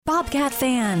Bobcat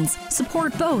fans,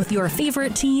 support both your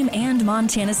favorite team and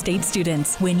Montana State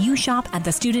students. When you shop at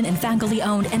the student and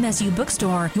faculty-owned MSU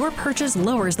bookstore, your purchase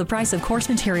lowers the price of course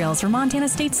materials for Montana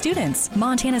State students.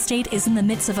 Montana State is in the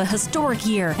midst of a historic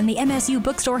year, and the MSU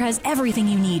bookstore has everything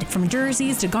you need, from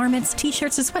jerseys to garments,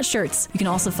 t-shirts to sweatshirts. You can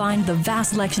also find the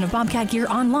vast selection of Bobcat gear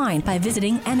online by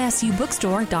visiting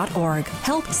msubookstore.org.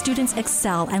 Help students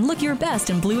excel and look your best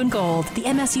in blue and gold. The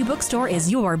MSU bookstore is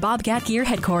your Bobcat gear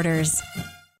headquarters.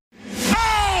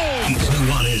 It's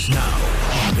Nuanez Now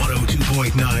on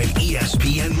 102.9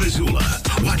 ESPN Missoula.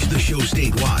 Watch the show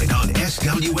statewide on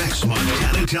SWX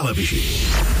Montana Television.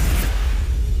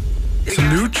 It's a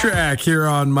new track here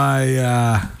on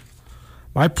my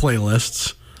my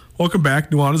playlists. Welcome back,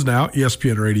 Nuanez Now,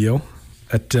 ESPN Radio.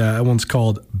 That one's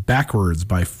called Backwards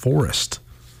by Forrest.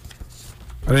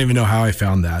 I don't even know how I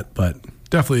found that, but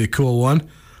definitely a cool one.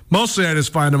 Mostly I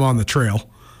just find them on the trail.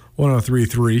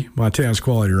 103.3, Montana's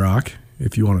Quality Rock.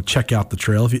 If you want to check out the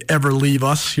trail, if you ever leave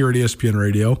us here at ESPN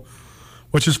Radio,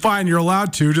 which is fine, you're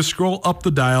allowed to. Just scroll up the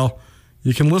dial.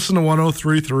 You can listen to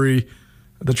 103.3,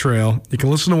 the trail. You can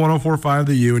listen to 104.5,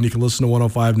 the U, and you can listen to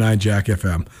 105.9 Jack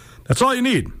FM. That's all you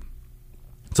need.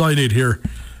 That's all you need here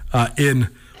in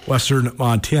Western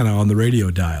Montana on the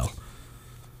radio dial.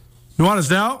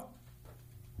 Nuanez Now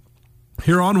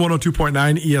here on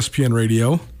 102.9 ESPN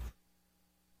Radio.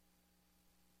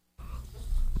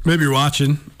 Maybe you're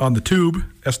watching on the tube,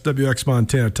 SWX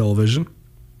Montana Television.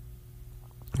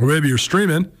 Or maybe you're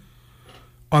streaming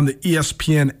on the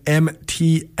ESPN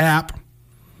MT app.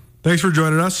 Thanks for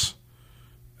joining us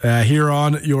here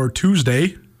on your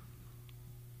Tuesday.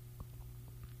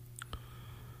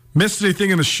 Missed anything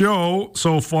in the show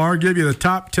so far? Give you the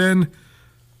top 10,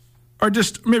 or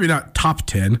just maybe not top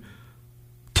 10,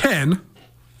 10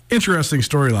 interesting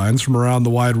storylines from around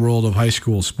the wide world of high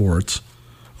school sports.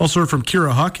 Also from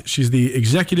Kira Huck. She's the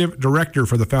executive director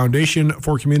for the Foundation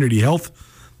for Community Health.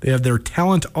 They have their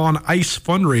Talent on Ice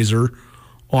fundraiser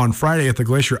on Friday at the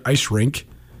Glacier Ice Rink.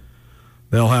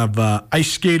 They'll have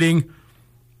ice skating,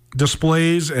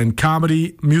 displays, and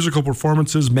comedy, musical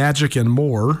performances, magic, and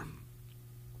more.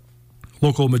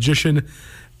 Local magician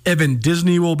Evan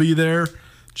Disney will be there.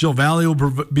 Jill Valley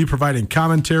will be providing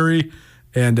commentary.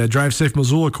 And Drive Safe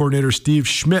Missoula coordinator Steve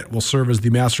Schmidt will serve as the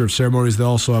master of ceremonies. They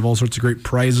also have all sorts of great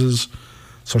prizes.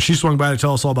 So she swung by to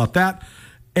tell us all about that.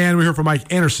 And we heard from Mike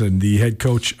Anderson, the head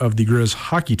coach of the Grizz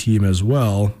hockey team as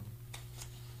well.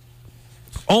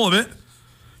 All of it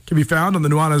can be found on the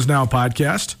Nuanez Now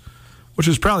podcast, which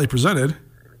is proudly presented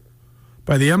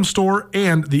by the M Store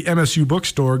and the MSU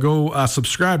Bookstore. Go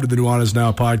subscribe to the Nuanez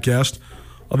Now podcast,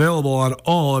 available on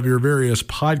all of your various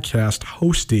podcast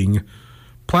hosting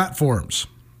platforms.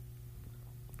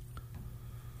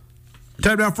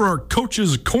 Time now for our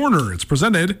Coach's Corner. It's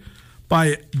presented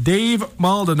by Dave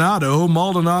Maldonado,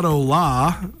 Maldonado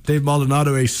Law. Dave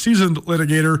Maldonado, a seasoned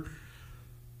litigator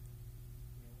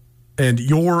and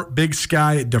your Big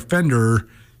Sky defender.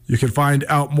 You can find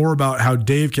out more about how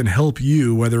Dave can help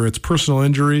you, whether it's personal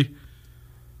injury,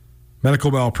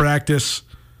 medical malpractice,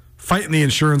 fighting the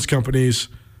insurance companies.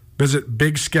 Visit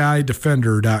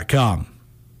BigSkyDefender.com.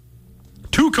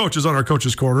 Two coaches on our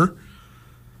Coach's Corner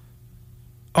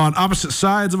on opposite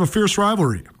sides of a fierce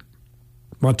rivalry.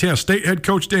 Montana State head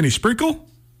coach Danny Sprinkle,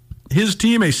 his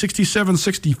team a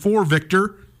 67-64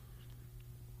 victor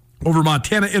over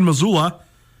Montana in Missoula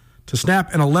to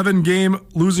snap an 11-game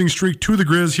losing streak to the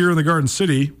Grizz here in the Garden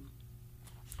City,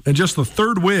 and just the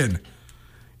third win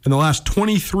in the last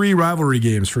 23 rivalry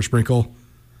games for Sprinkle.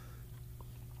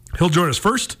 He'll join us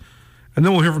first, and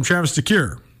then we'll hear from Travis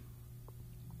DeCuire,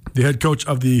 the head coach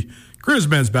of the Grizz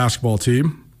men's basketball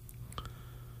team.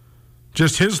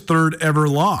 Just his third ever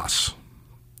loss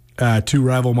to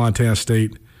rival Montana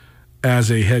State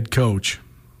as a head coach.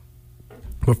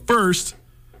 But first,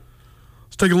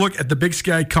 let's take a look at the Big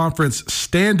Sky Conference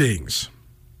standings.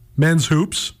 Men's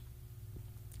hoops.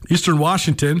 Eastern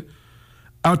Washington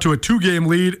out to a 2-game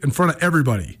lead in front of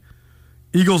everybody.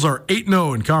 Eagles are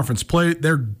 8-0 in conference play,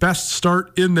 their best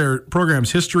start in their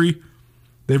program's history.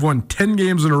 They've won 10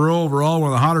 games in a row overall,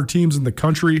 one of the hotter teams in the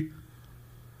country.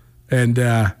 And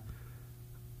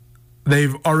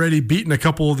they've already beaten a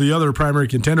couple of the other primary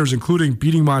contenders, including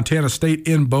beating Montana State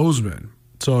in Bozeman.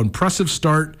 So impressive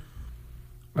start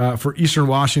for Eastern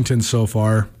Washington so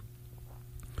far.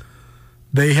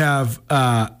 They have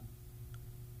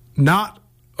not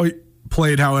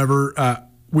played, however,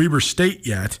 Weber State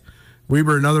yet.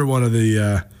 Weber, another one of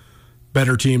the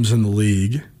better teams in the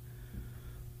league.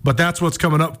 But that's what's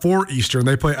coming up for Eastern.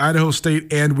 They play Idaho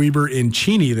State and Weber in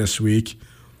Cheney this week.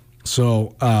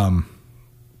 So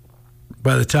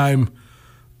by the time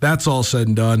that's all said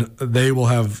and done, they will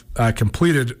have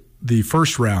completed the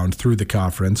first round through the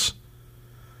conference.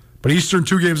 But Eastern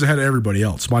 2 games ahead of everybody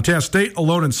else. Montana State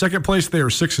alone in second place. They are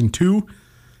 6-2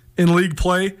 in league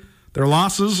play. Their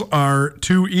losses are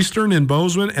to Eastern in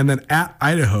Bozeman and then at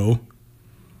Idaho.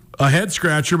 A head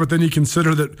scratcher, but then you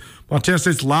consider that Montana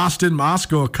State's lost in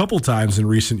Moscow a couple times in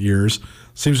recent years.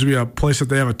 Seems to be a place that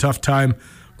they have a tough time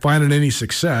finding any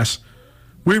success.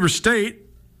 Weber State,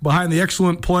 behind the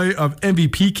excellent play of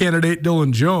MVP candidate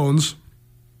Dylan Jones,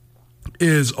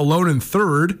 is alone in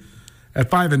third at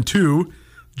 5-2.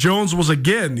 Jones was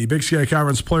again the Big Sky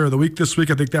Conference Player of the Week this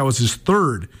week. I think that was his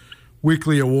third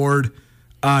weekly award.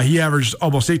 He averaged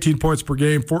almost 18 points per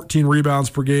game, 14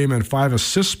 rebounds per game, and 5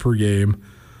 assists per game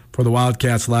for the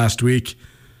Wildcats last week.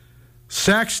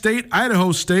 Sac State,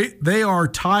 Idaho State, they are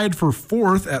tied for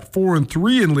fourth at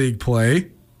 4-3 in league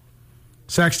play.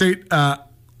 Sac State off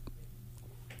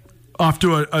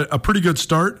to a pretty good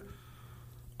start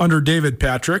under David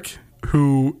Patrick,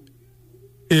 who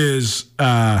is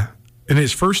in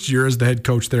his first year as the head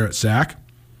coach there at Sac.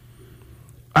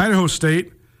 Idaho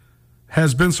State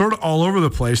has been sort of all over the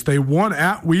place. They won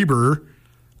at Weber,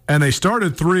 and they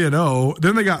started 3-0.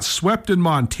 Then they got swept in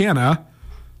Montana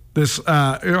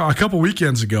a couple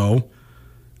weekends ago,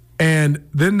 and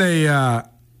then they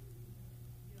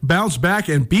bounced back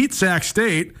and beat Sac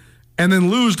State, and then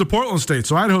lose to Portland State.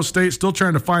 So Idaho State still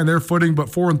trying to find their footing, but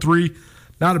 4-3,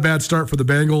 not a bad start for the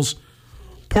Bengals.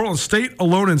 Portland State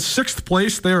alone in sixth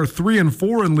place. They are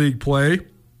 3-4 in league play.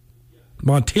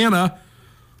 Montana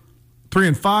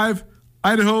 3-5.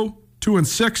 Idaho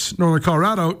 2-6. Northern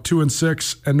Colorado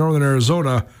 2-6, and Northern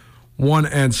Arizona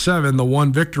 1-7. The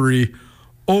one victory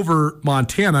over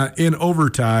Montana in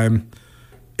overtime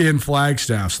in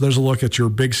Flagstaff. So there's a look at your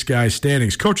Big Sky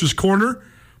standings. Coach's Corner,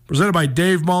 presented by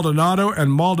Dave Maldonado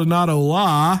and Maldonado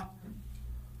Law.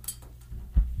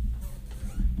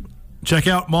 Check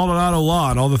out Maldonado Law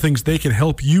and all the things they can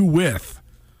help you with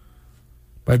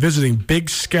by visiting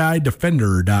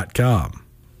BigSkyDefender.com.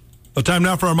 The time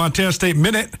now for our Montana State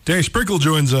Minute. Danny Sprinkle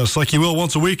joins us like he will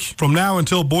once a week from now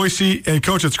until Boise. And,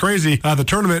 Coach, it's crazy. The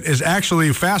tournament is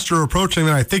actually faster approaching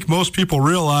than I think most people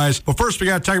realize. But first, we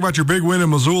got to talk about your big win in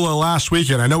Missoula last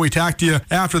weekend. I know we talked to you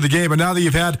after the game, but now that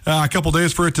you've had a couple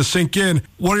days for it to sink in,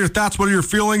 what are your thoughts? What are your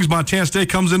feelings? Montana State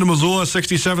comes into Missoula,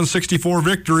 67-64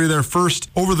 victory, their first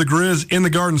over the Grizz in the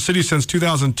Garden City since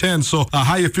 2010. So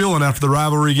how you feeling after the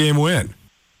rivalry game win?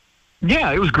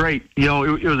 Yeah, it was great. It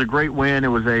was a great win. It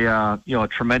was a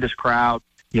tremendous crowd.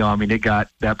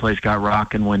 That place got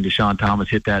rocking when Deshaun Thomas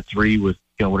hit that three with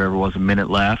whatever it was, a minute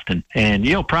left, and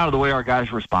proud of the way our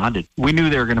guys responded. We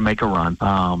knew they were going to make a run.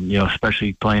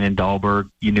 Especially playing in Dahlberg,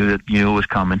 you knew it was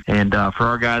coming. And for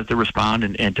our guys to respond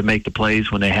and to make the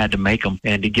plays when they had to make them,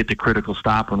 and to get the critical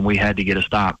stop when we had to get a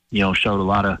stop, showed a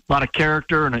lot of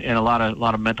character and a lot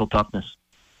of mental toughness.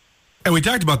 And we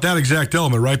talked about that exact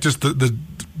element, right? Just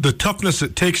the toughness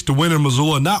it takes to win in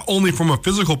Missoula, not only from a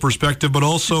physical perspective, but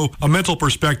also a mental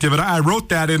perspective. And I wrote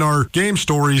that in our game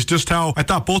stories, just how I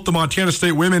thought both the Montana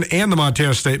State women and the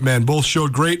Montana State men both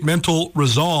showed great mental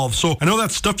resolve. So I know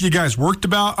that's stuff you guys work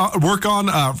on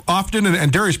often,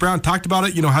 and Darius Brown talked about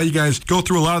it, how you guys go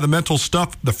through a lot of the mental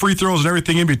stuff, the free throws and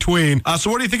everything in between. So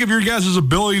what do you think of your guys'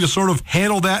 ability to sort of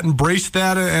handle that, embrace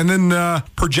that, and then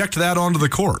project that onto the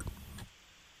court?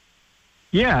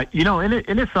 Yeah, and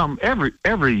it's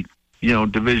every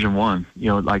Division I,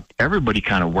 like everybody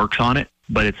kind of works on it,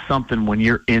 but it's something when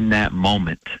you're in that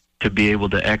moment to be able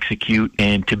to execute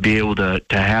and to be able to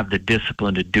have the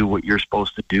discipline to do what you're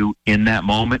supposed to do in that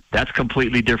moment. That's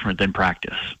completely different than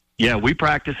practice. Yeah, we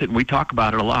practice it and we talk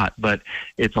about it a lot, but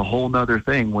it's a whole nother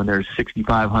thing when there's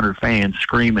 6,500 fans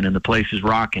screaming and the place is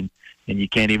rocking and you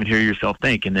can't even hear yourself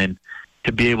think. And then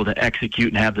to be able to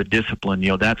execute and have the discipline,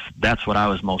 that's what I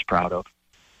was most proud of.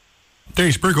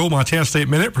 Danny Sprinkle, Montana State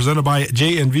Minute, presented by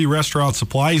J&V Restaurant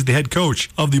Supply. He's the head coach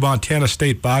of the Montana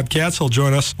State Bobcats. He'll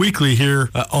join us weekly here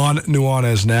on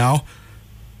Nuanez Now.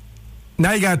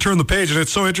 Now you got to turn the page, and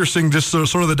it's so interesting, just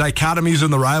sort of the dichotomies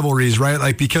and the rivalries, right?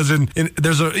 Like, because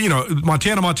there's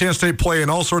Montana State play in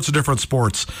all sorts of different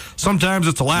sports. Sometimes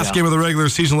it's the last game of the regular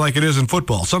season, like it is in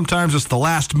football. Sometimes it's the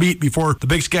last meet before the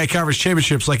Big Sky Conference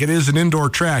Championships, like it is in indoor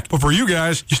track. But for you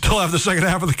guys, you still have the second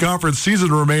half of the conference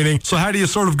season remaining. So how do you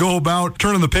sort of go about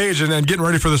turning the page and getting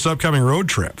ready for this upcoming road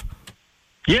trip?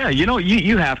 Yeah,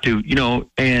 you have to,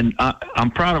 and I'm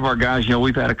proud of our guys.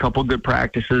 We've had a couple good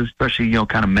practices, especially,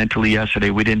 kind of mentally yesterday.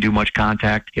 We didn't do much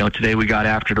contact. Today we got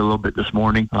after it a little bit this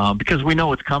morning because we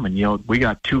know it's coming. We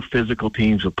got two physical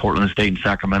teams with Portland State and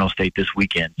Sacramento State this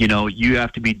weekend. You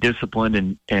have to be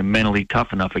disciplined and mentally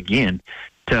tough enough again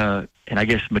to and I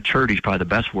guess maturity is probably the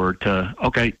best word to,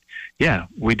 okay, yeah,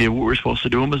 we did what we were supposed to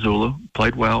do in Missoula,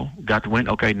 played well, got the win.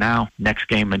 Okay, now next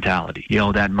game mentality.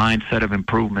 That mindset of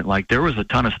improvement. Like, there was a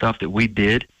ton of stuff that we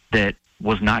did that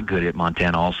was not good at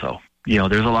Montana also.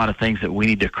 There's a lot of things that we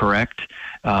need to correct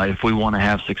if we want to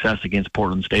have success against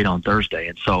Portland State on Thursday.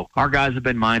 And so our guys have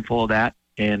been mindful of that.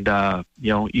 And,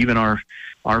 even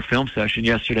our film session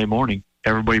yesterday morning,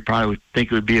 everybody probably would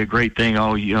think it would be a great thing.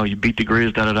 Oh, you beat the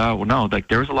Grizz, da-da-da. Well, no, like,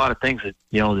 there was a lot of things that,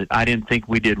 that I didn't think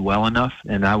we did well enough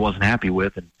and I wasn't happy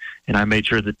with. And I made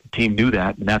sure that the team knew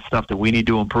that. And that's stuff that we need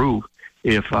to improve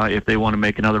if they want to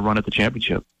make another run at the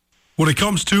championship. When it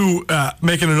comes to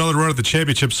making another run at the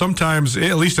championship, sometimes,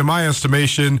 at least in my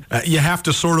estimation, you have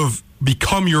to sort of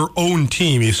become your own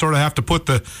team. You sort of have to put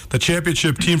the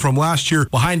championship team from last year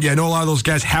behind you. I know a lot of those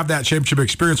guys have that championship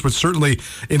experience, but certainly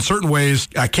in certain ways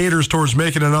caters towards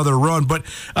making another run. But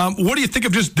what do you think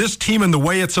of just this team and the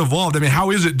way it's evolved? I mean, how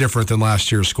is it different than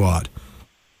last year's squad?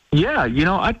 Yeah,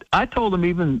 I told them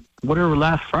even whatever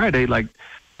last Friday, like,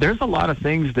 there's a lot of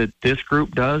things that this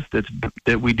group does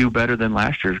that we do better than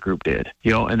last year's group did,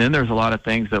 and then there's a lot of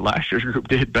things that last year's group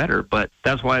did better, but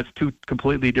that's why it's two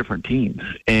completely different teams.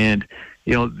 And,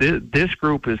 this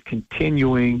group is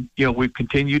continuing, we've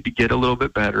continued to get a little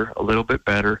bit better.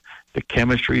 The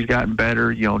chemistry's gotten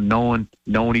better, knowing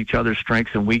each other's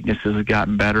strengths and weaknesses has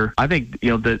gotten better. I think,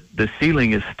 the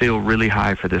ceiling is still really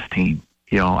high for this team.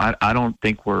 I don't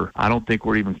think we're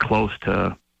even close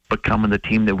to becoming the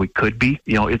team that we could be.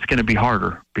 It's going to be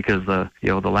harder because the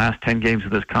last 10 games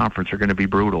of this conference are going to be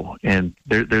brutal, and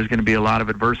there's going to be a lot of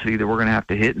adversity that we're going to have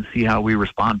to hit and see how we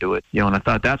respond to it. And I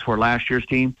thought that's where last year's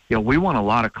team, we won a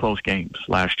lot of close games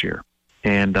last year,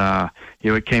 and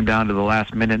it came down to the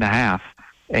last minute and a half.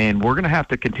 And we're going to have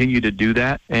to continue to do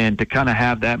that and to kind of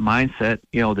have that mindset,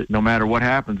 that no matter what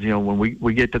happens, when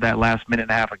we get to that last minute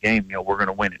and a half a game, we're going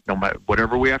to win it. No matter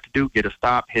whatever we have to do, get a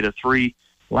stop, hit a three,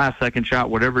 last second shot,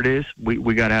 whatever it is,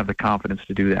 we got to have the confidence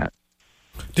to do that.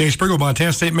 Dave Sprinkle,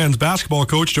 Montana State men's basketball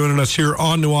coach, joining us here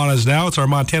on Nuanez Now. It's our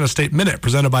Montana State Minute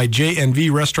presented by J&V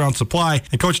Restaurant Supply.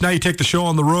 And, Coach, now you take the show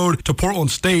on the road to Portland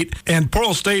State. And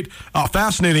Portland State,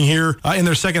 fascinating here in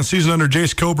their second season under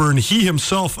Jace Coburn. He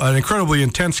himself, an incredibly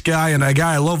intense guy and a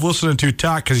guy I love listening to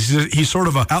talk because he's sort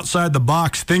of an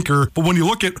outside-the-box thinker. But when you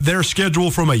look at their schedule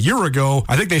from a year ago,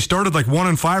 I think they started like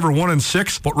 1-5 or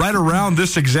 1-6. But right around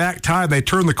this exact time, they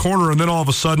turned the corner, and then all of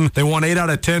a sudden, they won 8 out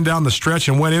of 10 down the stretch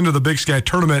and went into the Big Sky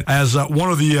tournament as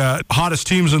one of the hottest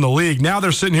teams in the league. Now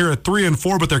they're sitting here at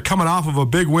 3-4, but they're coming off of a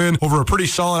big win over a pretty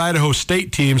solid Idaho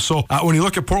State team. So when you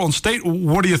look at Portland State,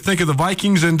 what do you think of the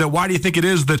Vikings, and why do you think it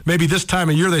is that maybe this time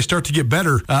of year they start to get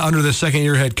better under this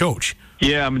second-year head coach?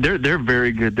 Yeah, I mean, they're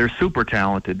very good. They're super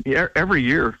talented. Every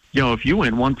year, if you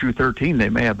win 1 through 13, they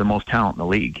may have the most talent in the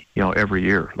league. Every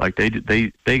year, like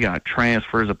they got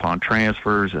transfers upon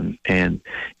transfers, and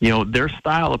their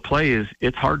style of play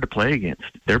it's hard to play against.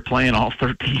 They're playing all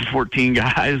 13, 14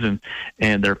 guys,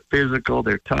 and they're physical,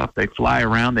 they're tough, they fly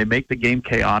around, they make the game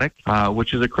chaotic,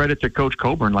 which is a credit to Coach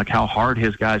Coburn, like how hard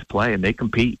his guys play, and they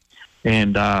compete.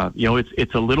 And,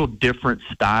 it's a little different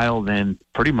style than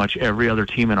pretty much every other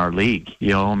team in our league.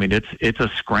 I mean, it's a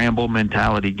scramble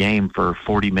mentality game for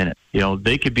 40 minutes.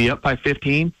 They could be up by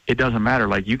 15. It doesn't matter.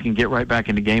 Like, you can get right back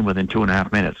in the game within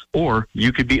 2.5 minutes. Or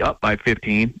you could be up by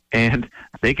 15 and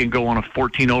they can go on a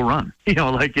 14-0 run.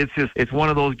 It's one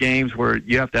of those games where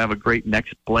you have to have a great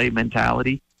next play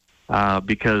mentality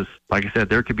because, like I said,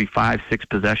 there could be 5-6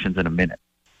 possessions in a minute.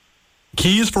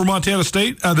 Keys for Montana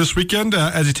State this weekend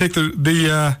as you take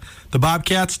the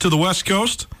Bobcats to the West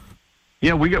Coast?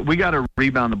 Yeah, we got to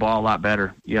rebound the ball a lot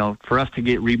better. For us to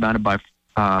get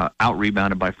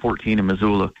out-rebounded by 14 in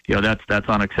Missoula, that's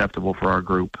unacceptable for our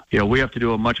group. We have to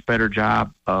do a much better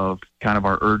job of kind of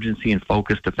our urgency and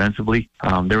focus defensively.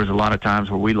 There was a lot of times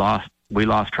where we lost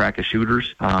track of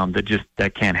shooters.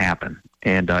 That can't happen.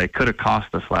 And it could have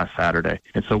cost us last Saturday.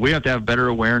 And so we have to have better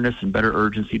awareness and better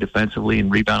urgency defensively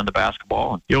and rebounding the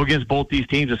basketball. And, against both these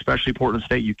teams, especially Portland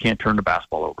State, you can't turn the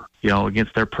basketball over.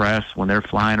 Against their press, when they're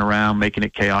flying around, making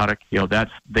it chaotic,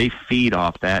 they feed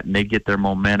off that, and they get their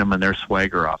momentum and their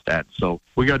swagger off that. So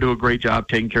we got to do a great job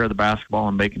taking care of the basketball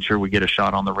and making sure we get a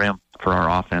shot on the rim for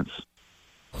our offense.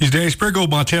 He's Dave Sprinkle,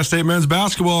 Montana State men's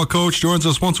basketball coach, joins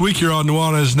us once a week here on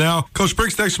Nuanez Now. Coach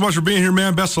Spriggs, thanks so much for being here,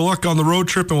 man. Best of luck on the road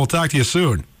trip, and we'll talk to you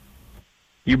soon.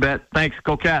 You bet. Thanks.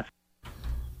 Go Cats.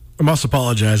 I must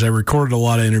apologize. I recorded a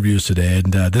lot of interviews today,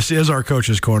 and this is our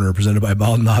Coach's Corner presented by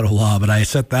Maldonado Law, but I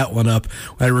set that one up.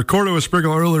 I recorded with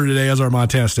Sprinkle earlier today as our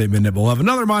Montana State Minute, but we'll have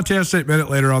another Montana State Minute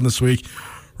later on this week.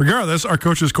 Regardless, our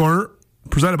Coach's Corner,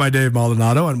 presented by Dave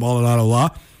Maldonado and Maldonado Law,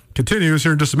 continues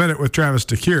here in just a minute with Travis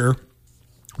DeCure.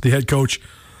 the head coach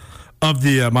of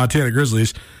the Montana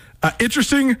Grizzlies.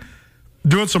 Interesting,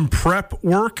 doing some prep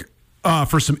work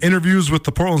for some interviews with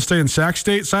the Portland State and Sac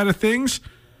State side of things.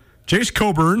 Jace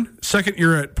Coburn, second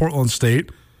year at Portland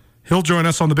State. He'll join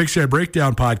us on the Big Sky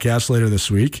Breakdown podcast later this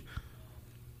week.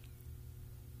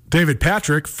 David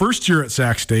Patrick, first year at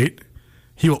Sac State.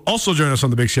 He will also join us on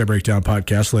the Big Sky Breakdown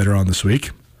podcast later on this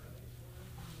week.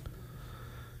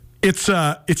 It's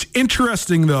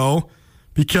interesting, though,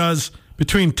 because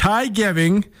between Ty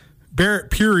Geving,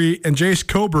 Barrett Peary, and Jace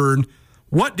Coburn,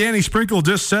 what Danny Sprinkle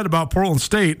just said about Portland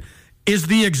State is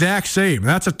the exact same.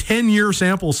 That's a 10-year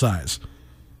sample size.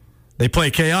 They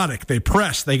play chaotic. They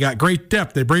press. They got great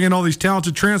depth. They bring in all these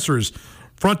talented transfers.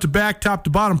 Front to back, top to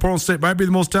bottom, Portland State might be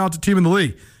the most talented team in the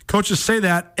league. Coaches say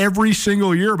that every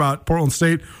single year about Portland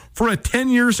State for a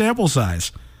 10-year sample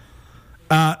size.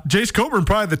 Jace Coburn,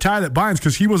 probably the tie that binds,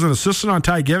 because he was an assistant on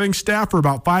Ty Geving's staff for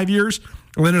about 5 years,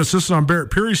 and then an assistant on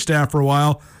Barrett Peary's staff for a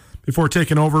while before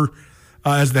taking over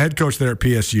as the head coach there at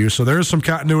PSU. So there is some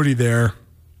continuity there.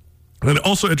 And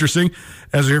also interesting,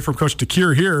 as we hear from Coach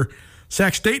DeCuire here,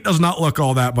 Sac State does not look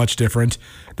all that much different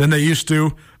than they used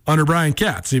to under Brian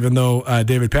Katz, even though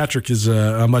David Patrick is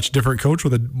a much different coach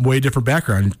with a way different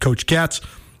background. Coach Katz,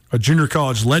 a junior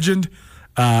college legend,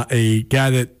 a guy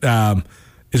that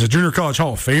is a junior college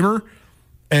Hall of Famer,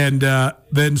 and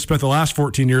then spent the last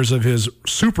 14 years of his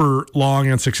super long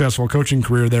and successful coaching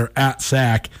career there at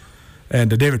Sac.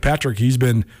 And David Patrick, he's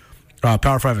been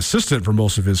Power 5 assistant for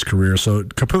most of his career, so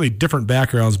completely different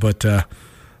backgrounds, but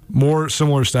more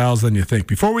similar styles than you think.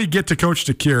 Before we get to Coach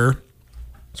DeCuire, I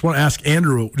just want to ask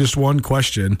Andrew just one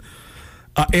question.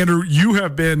 Andrew, you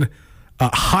have been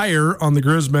higher on the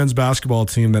Grizz men's basketball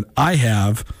team than I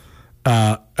have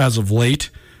as of late.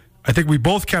 I think we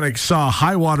both kind of saw a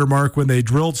high water mark when they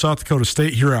drilled South Dakota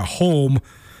State here at home.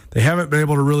 They haven't been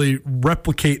able to really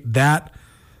replicate that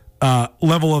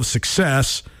level of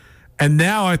success. And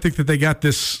now I think that they got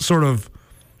this sort of,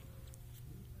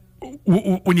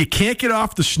 when you can't get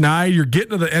off the schneid, you're getting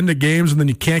to the end of games and then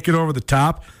you can't get over the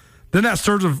top, then that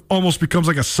sort of almost becomes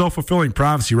like a self-fulfilling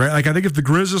prophecy, right? Like I think if the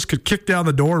Grizzlies could kick down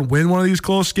the door and win one of these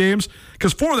close games,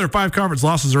 because 4 of their 5 conference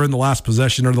losses are in the last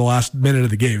possession or the last minute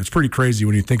of the game. It's pretty crazy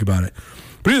when you think about it.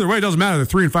 But either way, it doesn't matter.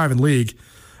 They're 3-5 in league.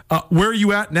 Where are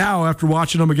you at now after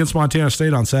watching them against Montana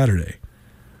State on Saturday?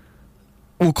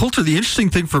 Well, Coulter, the interesting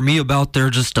thing for me about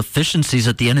their just efficiencies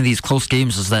at the end of these close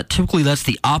games is that typically that's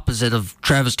the opposite of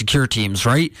Travis DeCuire teams,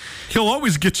 right? He'll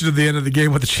always get you to the end of the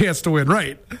game with a chance to win,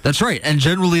 right? That's right. And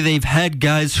generally they've had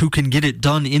guys who can get it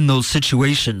done in those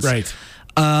situations. Right.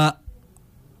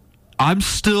 I'm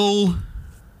still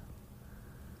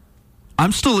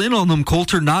in on them,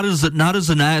 Coulter, not as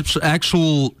an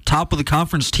actual top of the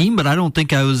conference team, but I don't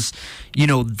think I was,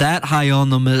 that high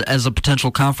on them as a potential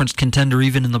conference contender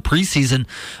even in the preseason.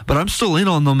 But I'm still in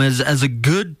on them as a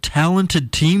good,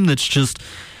 talented team that's just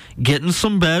getting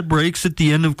some bad breaks at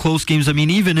the end of close games. I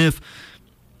mean, even if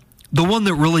the one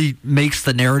that really makes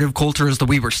the narrative, Coulter, is the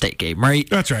Weber State game, right?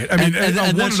 That's right. I mean, and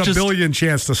a 1 in a billion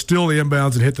chance to steal the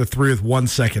inbounds and hit the 3 with 1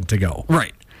 second to go.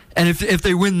 Right. And if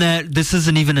they win that, this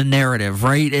isn't even a narrative,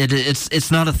 right?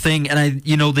 It's not a thing. And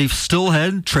they've still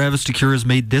had, Travis DeCuire has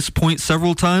made this point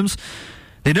several times,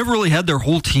 they never really had their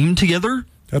whole team together.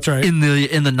 That's right. In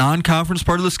the non-conference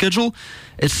part of the schedule.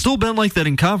 It's still been like that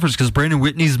in conference because Brandon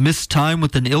Whitney's missed time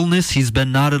with an illness. He's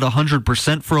been not at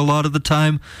 100% for a lot of the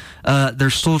time. They're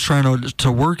still trying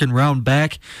to work and round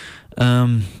back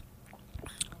to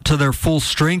their full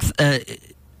strength.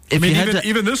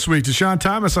 Even this week, Deshaun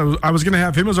Thomas, I was going to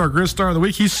have him as our Grizz Star of the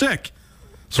Week. He's sick.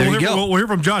 So we'll hear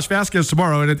from Josh Vasquez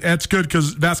tomorrow, and that's good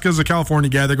because Vasquez is a California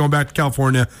guy. They're going back to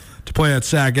California to play at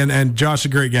SAC, and Josh is a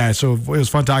great guy, so it was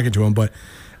fun talking to him. But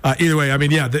either way, I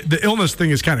mean, yeah, the illness thing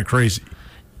is kind of crazy.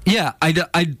 Yeah,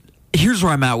 here's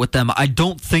where I'm at with them. I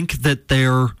don't think that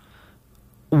they're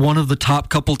one of the top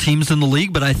couple teams in the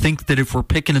league, but I think that if we're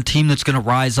picking a team that's going to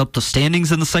rise up the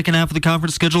standings in the second half of the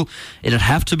conference schedule, it'd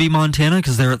have to be Montana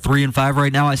because they're at 3-5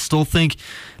 right now. I still think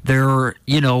they're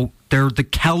the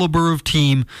caliber of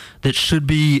team that should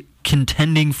be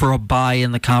contending for a bye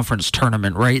in the conference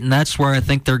tournament, right? And that's where I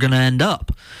think they're going to end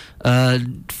up.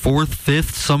 4th,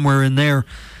 5th, somewhere in there.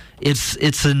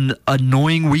 It's an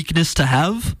annoying weakness to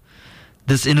have,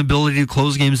 this inability to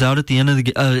close games out at the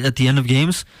end of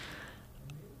games.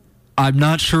 I'm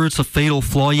not sure it's a fatal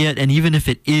flaw yet, and even if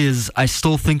it is, I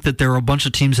still think that there are a bunch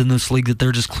of teams in this league that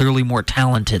they're just clearly more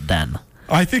talented than.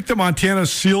 I think the Montana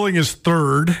ceiling is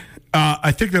 3rd.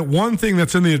 I think that one thing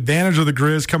that's in the advantage of the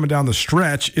Grizz coming down the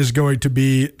stretch is going to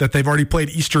be that they've already played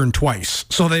Eastern twice.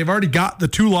 So they've already got the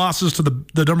 2 losses to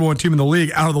the number 1 team in the league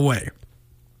out of the way.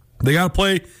 They got to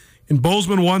play in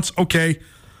Bozeman once. Okay,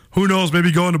 Who knows?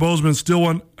 Maybe going to Bozeman, still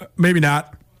one, maybe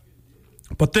not.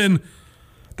 But then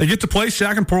they get to play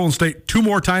Sac and Portland State 2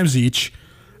 more times each.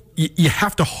 You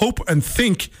have to hope and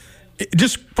think,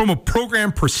 just from a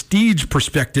program prestige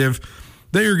perspective,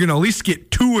 that you're going to at least get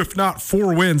 2, if not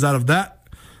 4 wins out of that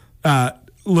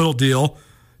little deal.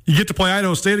 You get to play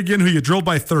Idaho State again, who you drilled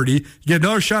by 30. You get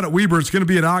another shot at Weber. It's going to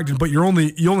be at Ogden, but you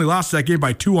only lost that game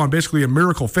by 2 on basically a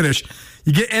miracle finish.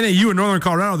 You get NAU and Northern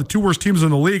Colorado, the 2 worst teams in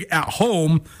the league, at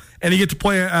home, and you get to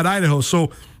play at Idaho.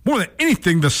 So more than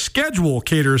anything, the schedule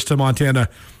caters to Montana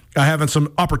having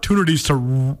some opportunities to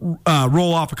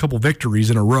roll off a couple victories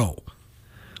in a row.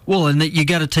 Well, and you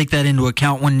got to take that into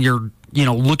account when you're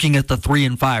looking at the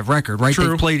 3-5 record, right? True.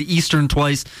 They've played Eastern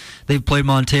twice. They've played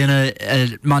Montana,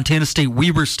 Montana State,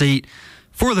 Weber State.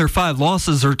 4 of their 5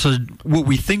 losses are to what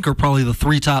we think are probably the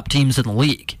 3 top teams in the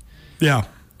league. Yeah,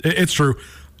 it's true.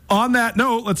 On that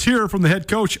note, let's hear from the head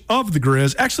coach of the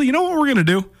Grizz. Actually, you know what we're going to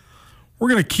do? We're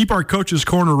going to keep our coach's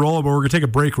corner rolling, but we're going to take a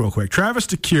break real quick. Travis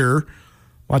DeCuire,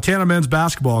 Montana men's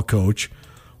basketball coach,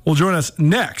 will join us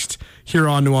next here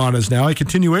on Nuanez Now, a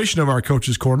continuation of our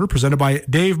Coach's Corner presented by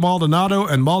Dave Maldonado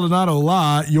and Maldonado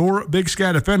Law, your Big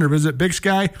Sky Defender. Visit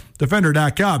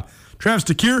BigSkyDefender.com. Travis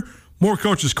DeCuire, more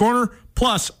Coach's Corner,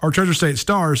 plus our Treasure State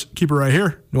Stars. Keep it right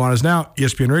here. Nuanez Now,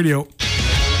 ESPN Radio.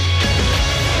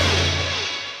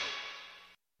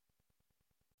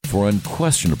 For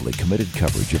unquestionably committed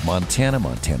coverage of Montana,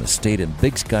 Montana State, and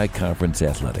Big Sky Conference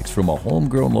athletics from a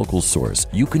homegrown local source,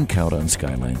 you can count on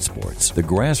Skyline Sports. The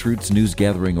grassroots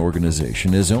news-gathering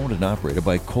organization is owned and operated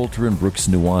by Coulter and Brooks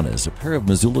Nuanez, a pair of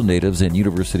Missoula natives and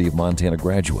University of Montana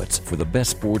graduates. For the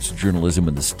best sports journalism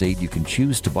in the state, you can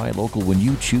choose to buy local when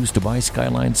you choose to buy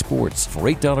Skyline Sports. For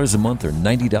 $8 a month or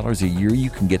 $90 a year, you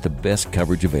can get the best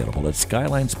coverage available at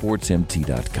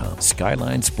SkylineSportsMT.com.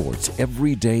 Skyline Sports,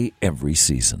 every day, every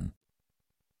season.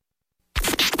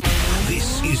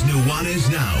 This is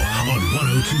Nuanez Now on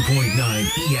 102.9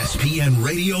 ESPN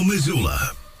Radio Missoula.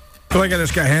 I feel like I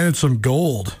just got handed some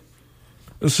gold.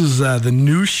 This is the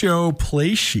new show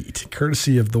play sheet,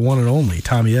 courtesy of the one and only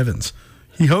Tommy Evans.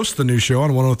 He hosts the new show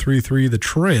on 103.3 The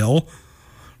Trail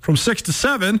from 6 to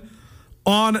 7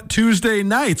 on Tuesday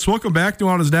nights. Welcome back to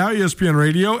Nuanez Now, ESPN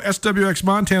Radio, SWX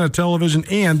Montana Television,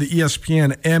 and the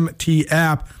ESPN MT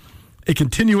app. A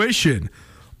continuation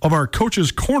of our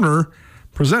Coach's Corner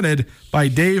presented by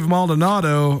Dave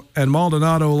Maldonado and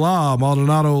Maldonado Law.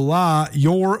 Maldonado Law,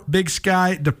 your Big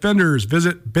Sky Defenders.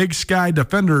 Visit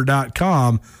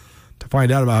BigSkyDefender.com to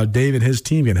find out about how Dave and his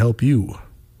team can help you.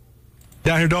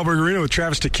 Down here at Dahlberg Arena with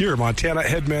Travis DeCuire, Montana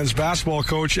head men's basketball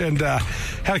coach, and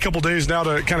had a couple days now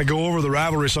to kind of go over the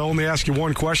rivalry, so I'll only ask you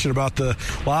one question about the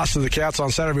loss of the Cats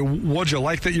on Saturday. What'd you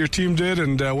like that your team did,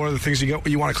 and what are the things you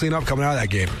want to clean up coming out of that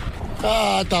game?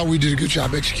 I thought we did a good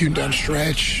job executing down the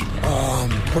stretch,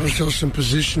 put ourselves in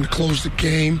position to close the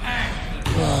game.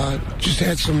 Just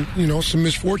had some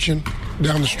misfortune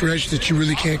down the stretch that you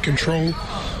really can't control.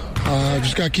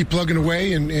 Just got to keep plugging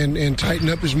away and tighten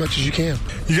up as much as you can.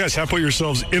 You guys have put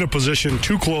yourselves in a position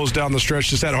to close down the stretch,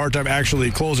 just had a hard time actually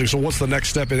closing. So what's the next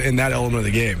step in that element of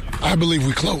the game? I believe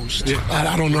we closed. Yeah.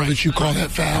 I don't know that you call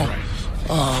that foul.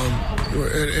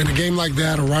 In a game like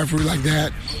that, a rivalry like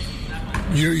that,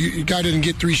 you guy didn't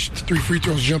get three free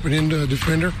throws jumping into a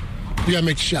defender. You got to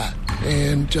make the shot.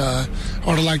 And I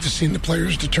would have liked to see the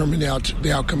players determine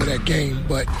the outcome of that game.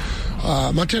 But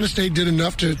Montana State did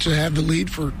enough to have the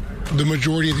lead for the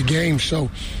majority of the game.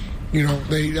 So,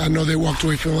 I know they walked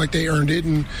away feeling like they earned it,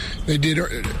 and they did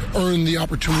earn the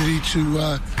opportunity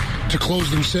to close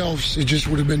themselves. It just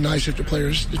would have been nice if the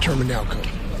players determined the outcome.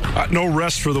 No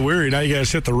rest for the weary. Now you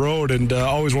guys hit the road, and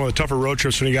always one of the tougher road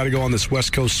trips when you got to go on this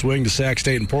West Coast swing to Sac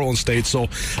State and Portland State. So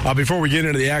before we get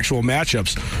into the actual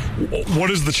matchups, what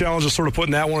is the challenge of sort of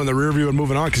putting that one in the rear view and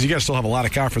moving on? Because you guys still have a lot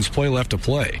of conference play left to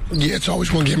play. Yeah, it's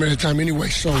always one game at a time anyway.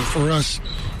 So for us,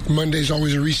 Monday's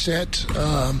always a reset.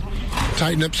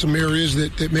 Tighten up some areas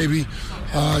that maybe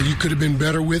you could have been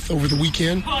better with over the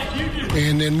weekend,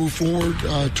 and then move forward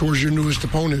towards your newest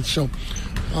opponent. So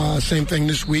same thing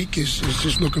this week is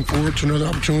just looking forward to another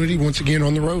opportunity once again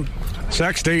on the road.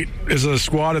 Sac State is a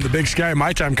squad in the Big Sky.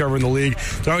 My time covering the league,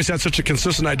 they always had such a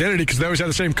consistent identity because they always had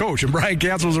the same coach. And Brian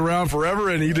Katz was around forever,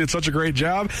 and he did such a great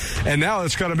job. And now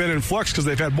it's kind of been in flux because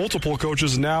they've had multiple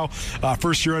coaches, and now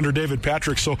first year under David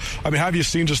Patrick. So, have you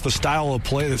seen just the style of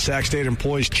play that Sac State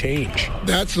employs change?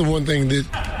 That's the one thing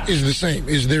that is the same,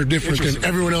 is they're different than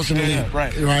everyone else in the league.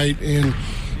 Right? And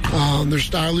their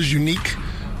style is unique,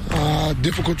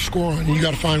 difficult to score on. You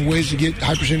got to find ways to get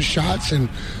high percentage shots, and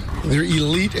they're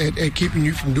elite at keeping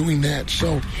you from doing that.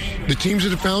 So the teams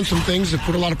that have found some things that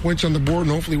put a lot of points on the board,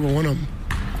 and hopefully we're one of them.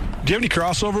 Do you have any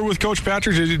crossover with Coach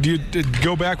Patrick? Did you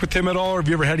go back with him at all, or have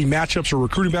you ever had any matchups or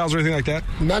recruiting battles or anything like that?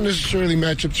 Not necessarily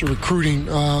matchups or recruiting,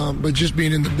 but just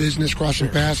being in the business, crossing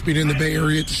paths, being in the Bay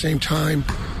Area at the same time.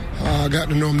 Got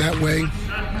to know him that way.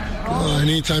 And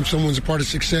anytime someone's a part of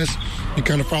success, you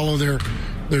kind of follow their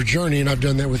journey, and I've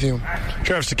done that with him.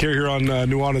 Travis DeCuire here on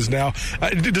Nuanez Now.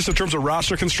 Just in terms of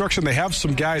roster construction, they have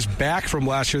some guys back from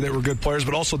last year that were good players,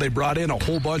 but also they brought in a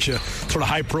whole bunch of sort of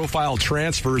high-profile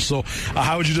transfers. So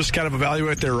how would you just kind of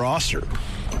evaluate their roster?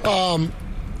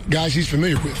 Guys he's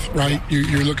familiar with, right?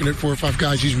 You're looking at 4 or 5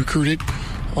 guys he's recruited,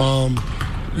 and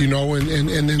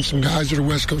then some guys that are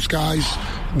West Coast guys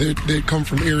that come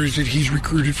from areas that he's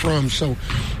recruited from. So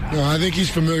I think he's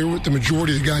familiar with the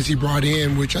majority of the guys he brought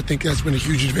in, which I think that's been a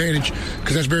huge advantage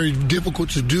because that's very difficult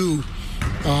to do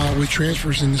with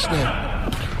transfers in this day.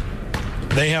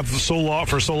 They have for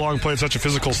so long played such a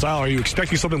physical style. Are you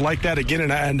expecting something like that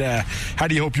again? And how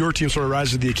do you hope your team sort of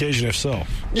rises to the occasion if so?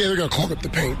 Yeah, they're going to clog up the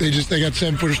paint. They got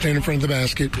 7-footers standing in front of the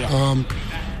basket. Yeah.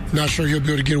 Not sure he'll be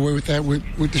able to get away with that with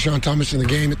Deshaun Thomas in the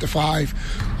game at the 5.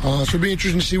 So it'll be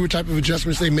interesting to see what type of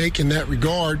adjustments they make in that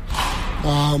regard.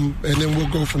 And then we'll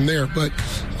go from there. But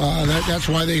that's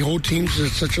why they hold teams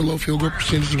at such a low field goal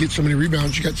percentage to get so many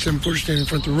rebounds. You got 7-footers standing in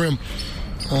front of the rim.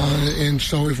 And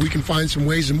so if we can find some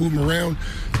ways to move them around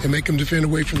and make them defend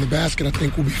away from the basket, I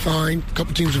think we'll be fine. A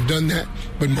couple teams have done that,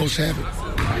 but most haven't.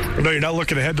 No, you're not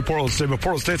looking ahead to Portland State, but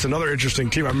Portland State's another interesting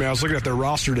team. I mean, I was looking at their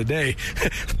roster today.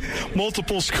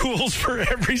 Multiple schools for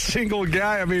every single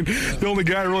guy. I mean, the only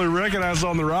guy I really recognize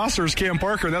on the roster is Cam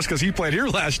Parker, and that's because he played here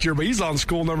last year, but he's on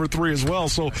school number 3 as well.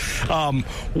 So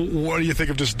what do you think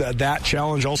of just that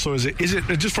challenge also? Is it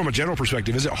just from a general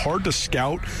perspective, is it hard to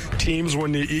scout teams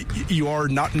when you are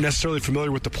not necessarily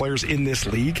familiar with the players in this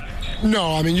league?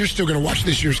 No, I mean, you're still going to watch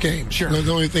this year's game. Sure.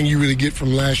 The only thing you really get from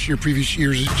previous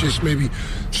years is just maybe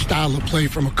style of play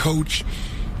from a coach.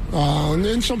 And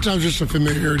then sometimes there's some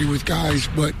familiarity with guys,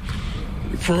 but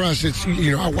for us, it's,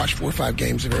 I watch 4 or 5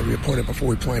 games of every opponent before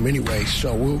we play them anyway.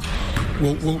 So we'll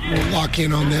lock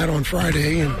in on that on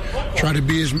Friday and try to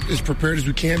be as prepared as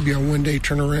we can be on one-day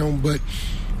turnaround. But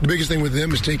the biggest thing with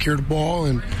them is take care of the ball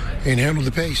and handle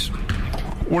the pace.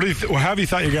 What do you how have you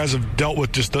thought you guys have dealt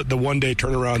with just the one-day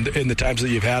turnaround in the times that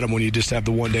you've had them when you just have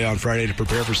the one day on Friday to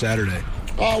prepare for Saturday?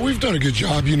 We've done a good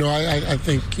job. I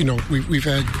think, we've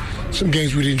had some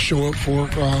games we didn't show up for,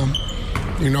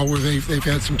 where they've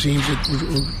had some teams that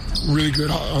were really good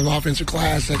on the offensive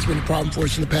glass. That's been a problem for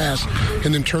us in the past.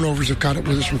 And then turnovers have caught up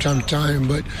with us from time to time.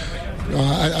 But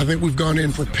I think we've gone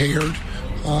in prepared.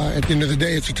 At the end of the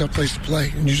day, it's a tough place to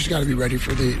play, and you just got to be ready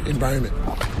for the environment.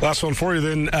 Last one for you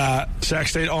then, Sac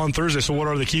State on Thursday. So what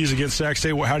are the keys against Sac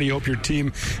State? How do you hope your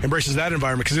team embraces that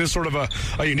environment? Because it is sort of a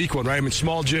unique one, right? I mean,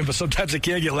 small gym, but sometimes it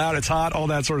can get loud, it's hot, all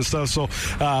that sort of stuff. So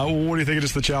what do you think of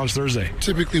just the challenge Thursday?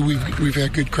 Typically, we've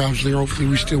had good crowds there. Hopefully,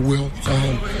 we still will.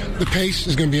 The pace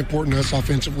is going to be important to us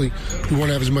offensively. We want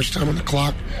to have as much time on the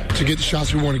clock to get the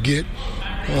shots we want to get.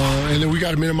 And then we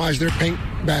got to minimize their paint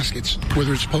baskets,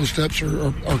 whether it's post-ups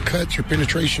or cuts or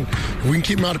penetration. If we can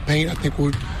keep them out of paint, I think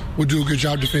we'll do a good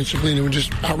job defensively, and then we'll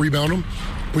just out-rebound them,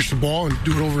 push the ball, and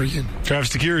do it over again. Travis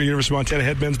DeCuire, University of Montana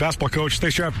head men's basketball coach.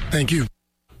 Thanks, Trav. Thank you.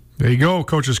 There you go,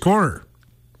 Coach's Corner.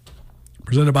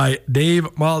 Presented by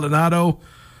Dave Maldonado.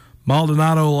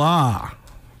 Maldonado Law,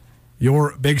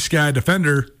 your Big Sky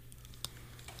defender.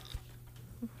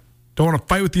 Don't want to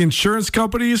fight with the insurance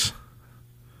companies?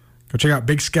 Go check out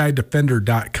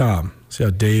BigSkyDefender.com. See how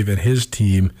Dave and his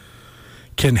team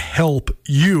can help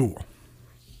you.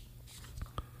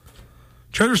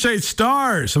 Treasure State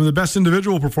Stars, some of the best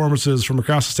individual performances from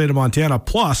across the state of Montana,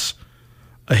 plus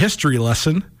a history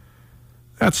lesson.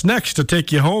 That's next to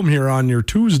take you home here on your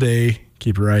Tuesday.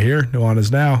 Keep it right here. Nuanez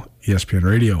Now, ESPN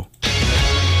Radio.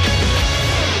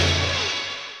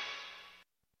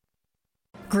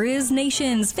 Grizz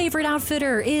Nation's favorite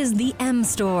outfitter is the M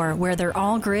Store, where they're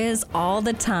all Grizz all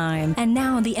the time. And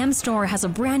now the M Store has a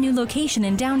brand new location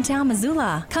in downtown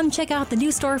Missoula. Come check out the new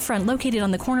storefront located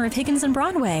on the corner of Higgins and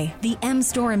Broadway. The M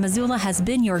Store in Missoula has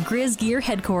been your Grizz gear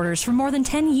headquarters for more than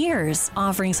 10 years,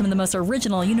 offering some of the most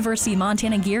original University of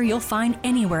Montana gear you'll find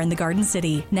anywhere in the Garden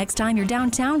City. Next time you're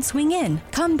downtown, swing in.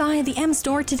 Come by the M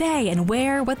Store today and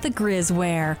wear what the Grizz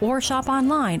wear, or shop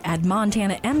online at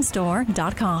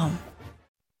montanamstore.com.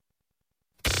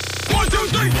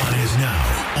 Nuanez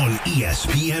Now on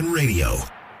ESPN Radio.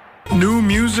 New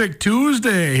Music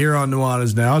Tuesday here on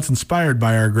Nuanez Now. It's inspired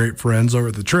by our great friends over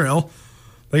at The Trail.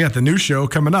 They got the new show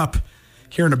coming up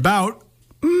here in about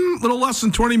a little less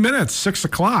than 20 minutes, 6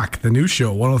 o'clock. The new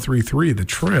show, 103.3 The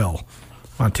Trail.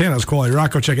 Montana's Quality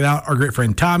Rock. Go check it out. Our great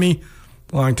friend Tommy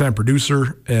longtime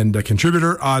producer and a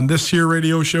contributor on this here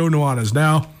radio show, Nuanez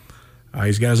Now.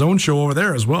 He's got his own show over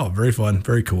there as well. Very fun,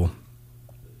 very cool.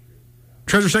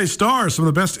 Treasure State Stars, some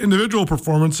of the best individual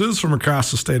performances from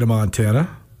across the state of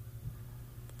Montana.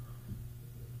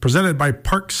 Presented by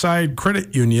Parkside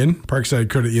Credit Union. Parkside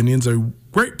Credit Union's a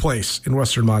great place in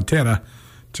western Montana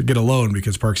to get a loan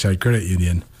because Parkside Credit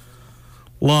Union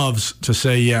loves to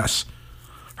say yes.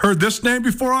 Heard this name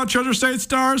before on Treasure State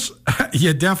Stars?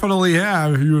 You definitely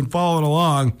have if you've been following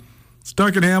along. It's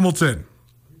Duncan Hamilton.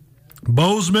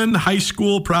 Bozeman High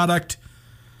School product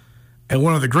and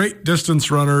one of the great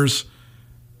distance runners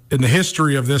in the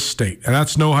history of this state. And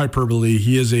that's no hyperbole.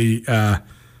 He is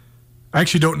I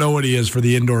actually don't know what he is for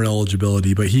the indoor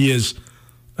eligibility, but he is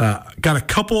got a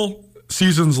couple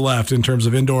seasons left in terms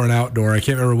of indoor and outdoor. I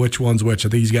can't remember which one's which. I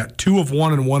think he's got 2 of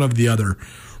one and 1 of the other.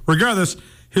 Regardless,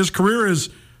 his career is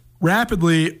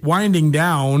rapidly winding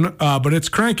down, but it's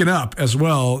cranking up as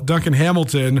well. Duncan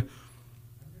Hamilton,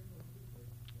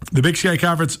 the Big Sky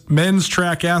Conference Men's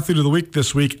Track Athlete of the Week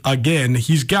this week. Again,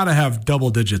 he's got to have double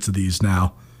digits of these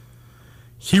now.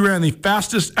 He ran the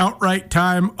fastest outright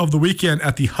time of the weekend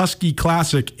at the Husky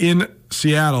Classic in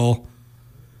Seattle.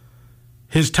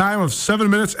 His time of 7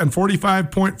 minutes and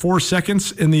 45.4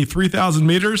 seconds in the 3,000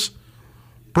 meters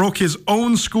broke his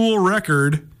own school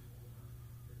record,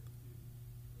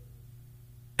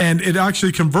 and it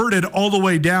actually converted all the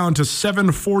way down to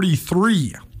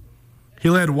 7:43. He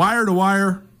led wire to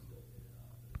wire,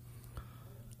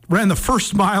 ran the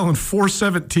first mile in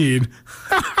 4:17.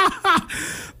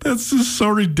 That's just so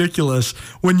ridiculous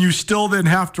when you still then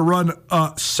have to run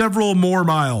several more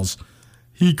miles.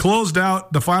 He closed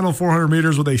out the final 400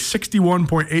 meters with a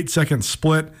 61.8 second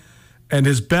split, and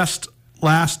his best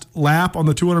last lap on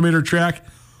the 200-meter track,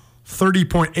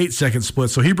 30.8 second split.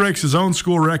 So he breaks his own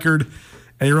school record,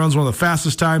 and he runs one of the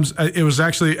fastest times. It was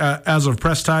actually, as of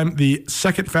press time, the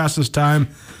second fastest time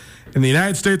in the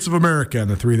United States of America in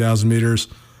the 3,000 meters.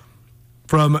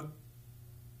 From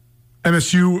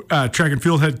MSU track and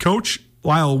field head coach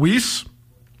Lyle Weiss,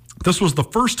 this was the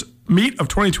first meet of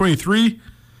 2023,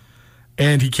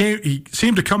 and he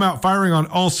seemed to come out firing on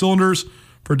all cylinders.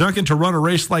 For Duncan to run a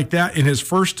race like that in his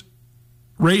first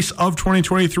race of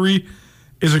 2023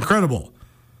 is incredible.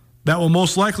 That will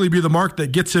most likely be the mark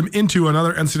that gets him into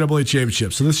another NCAA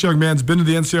championship. So this young man's been to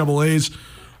the NCAAs,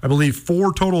 I believe,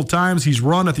 4 total times. He's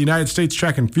run at the United States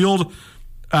Track and Field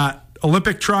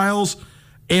Olympic trials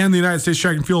and the United States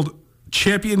Track and Field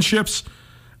Championships.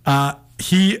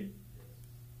 He's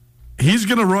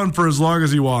going to run for as long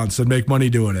as he wants and make money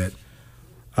doing it,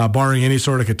 barring any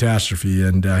sort of catastrophe.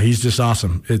 And he's just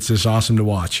awesome. It's just awesome to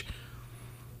watch.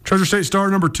 Treasure State star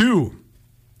number 2.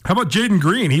 How about Jaden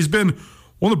Green? He's been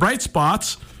one of the bright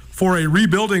spots for a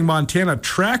rebuilding Montana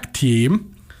track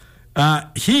team.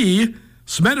 He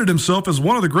cemented himself as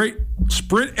one of the great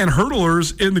sprint and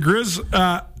hurdlers in the Grizz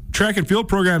track and field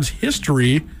program's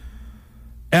history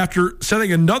after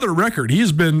setting another record.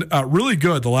 He's been really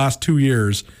good the last 2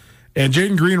 years. And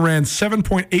Jaden Green ran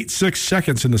 7.86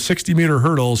 seconds in the 60-meter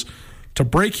hurdles to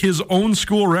break his own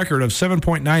school record of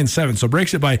 7.97. So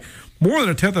breaks it by more than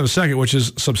a tenth of a second, which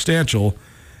is substantial.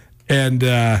 And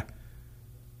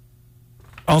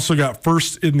also got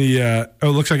first in the it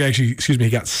looks like actually, he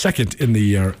got second in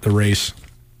the race.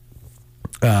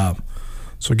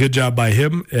 So good job by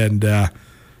him. And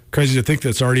crazy to think that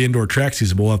it's already indoor track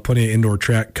season. We'll have plenty of indoor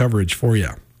track coverage for you.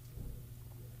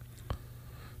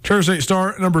 Treasure State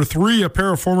star number 3, a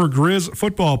pair of former Grizz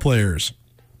football players.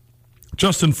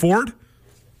 Justin Ford,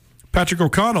 Patrick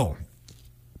O'Connell,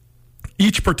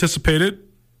 each participated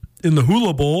in the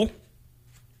Hula Bowl.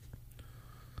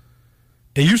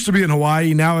 It used to be in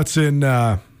Hawaii. Now it's in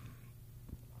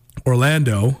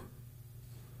Orlando.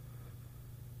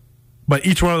 But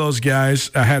each one of those guys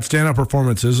had stand-up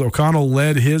performances. O'Connell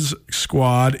led his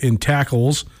squad in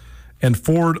tackles, and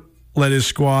Ford led his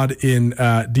squad in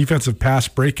defensive pass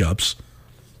breakups.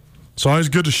 So always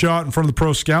good to show out in front of the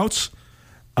pro scouts.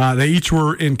 They each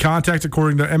were in contact,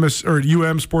 according to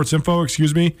UM Sports Info,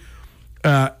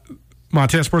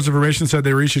 Montana Sports Information said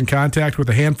they were each in contact with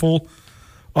a handful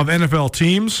of NFL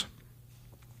teams.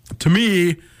 To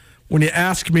me, when you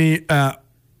ask me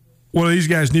what do these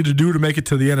guys need to do to make it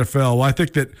to the NFL, well, I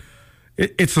think that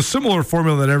it's a similar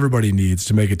formula that everybody needs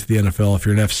to make it to the NFL if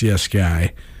you're an FCS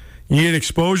guy. You need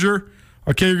exposure.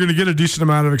 Okay, you're going to get a decent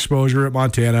amount of exposure at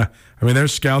Montana. I mean,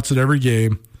 there's scouts at every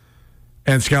game,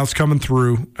 and scouts coming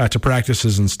through to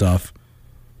practices and stuff.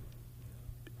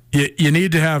 You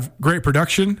need to have great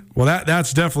production. Well,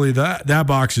 that's definitely that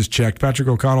box is checked. Patrick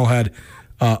O'Connell had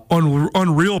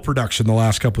unreal production the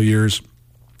last couple of years,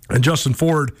 and Justin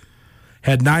Ford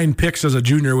Had 9 picks as a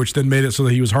junior, which then made it so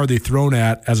that he was hardly thrown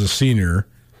at as a senior.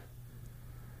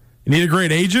 You need a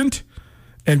great agent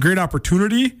and great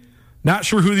opportunity. Not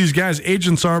sure who these guys'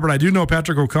 agents are, but I do know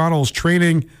Patrick O'Connell is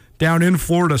training down in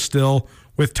Florida still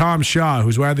with Tom Shaw,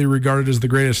 who's widely regarded as the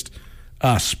greatest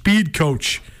speed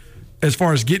coach as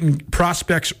far as getting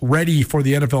prospects ready for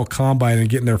the NFL Combine and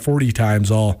getting their 40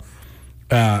 times all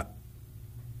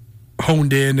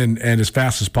honed in and as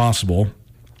fast as possible.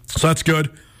 So that's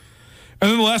good. And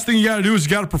then the last thing you got to do is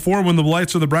you got to perform when the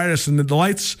lights are the brightest. And the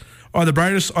lights are the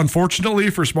brightest,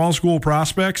 unfortunately, for small school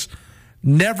prospects.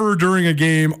 Never during a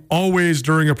game, always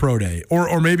during a pro day.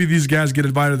 Or maybe these guys get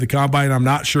invited to the Combine, I'm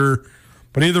not sure.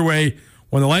 But either way,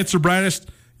 when the lights are brightest,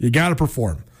 you got to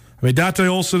perform. I mean, Dante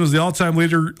Olson is the all-time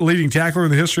leading tackler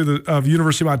in the history of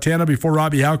University of Montana before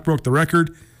Robbie Houck broke the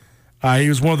record. He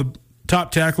was one of the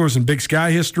top tacklers in Big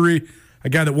Sky history, a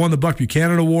guy that won the Buck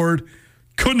Buchanan Award.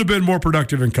 Couldn't have been more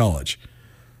productive in college.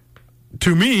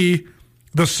 To me,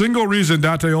 the single reason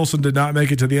Dante Olson did not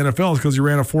make it to the NFL is because he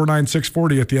ran a 4.96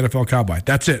 40 at the NFL Combine.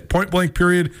 That's it. Point blank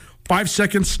period. 5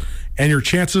 seconds, and your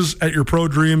chances at your pro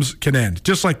dreams can end.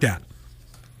 Just like that.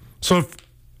 So,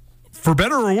 for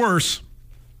better or worse,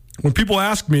 when people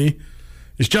ask me,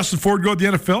 is Justin Ford going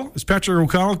to the NFL? Is Patrick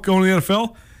O'Connell going to the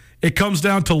NFL? It comes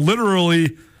down to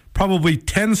literally probably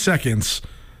 10 seconds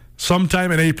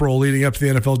sometime in April leading up to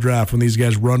the NFL draft when these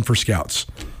guys run for scouts.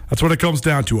 That's what it comes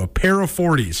down to, a pair of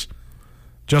 40s.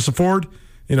 Justin Ford,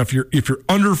 if you're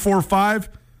under 4.5,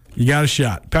 you got a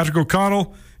shot. Patrick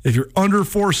O'Connell, if you're under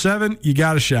 4.7, you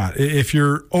got a shot. If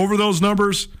you're over those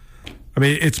numbers, I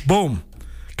mean, it's boom.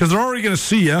 Because they're already going to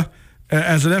see you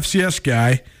as an FCS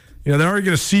guy. They're already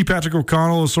going to see Patrick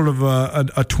O'Connell as sort of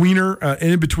a tweener, an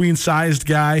in-between sized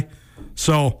guy.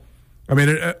 So, I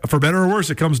mean, for better or worse,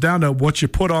 it comes down to what you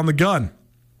put on the gun.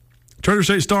 Treasure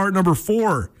State star number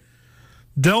 4,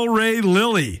 Delray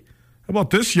Lilly. How about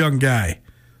this young guy?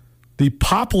 The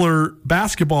Poplar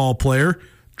basketball player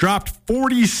dropped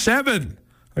 47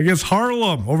 against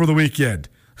Harlem over the weekend.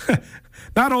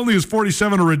 Not only is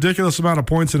 47 a ridiculous amount of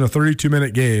points in a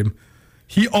 32-minute game,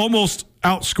 he almost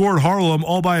outscored Harlem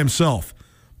all by himself.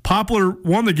 Poplar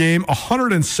won the game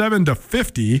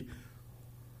 107-50.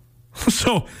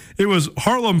 So it was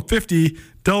Harlem 50,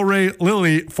 Delray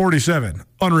Lilly 47.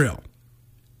 Unreal.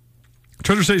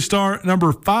 Treasure State star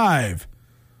number 5,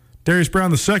 Darius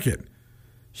Brown II.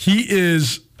 He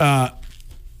is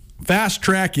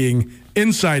fast-tracking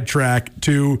inside track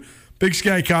to Big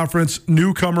Sky Conference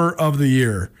Newcomer of the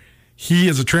Year. He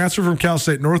is a transfer from Cal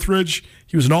State Northridge.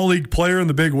 He was an all-league player in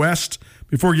the Big West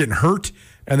before getting hurt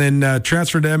and then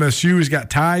transferred to MSU. He's got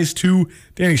ties to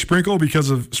Danny Sprinkle because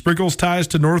of Sprinkle's ties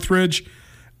to Northridge.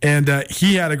 And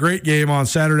he had a great game on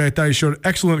Saturday. I thought he showed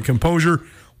excellent composure,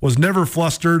 was never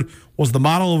flustered, was the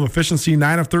model of efficiency,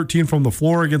 9 of 13 from the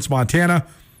floor against Montana.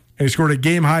 And he scored a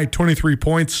game-high 23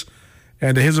 points.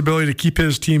 And his ability to keep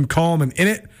his team calm and in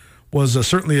it was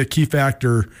certainly a key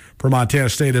factor for Montana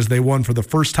State as they won for the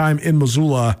first time in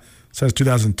Missoula since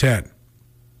 2010.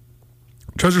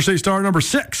 Treasure State star number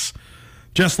 6,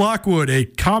 Jess Lockwood, a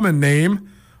common name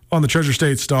on the Treasure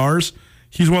State Stars.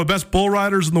 He's one of the best bull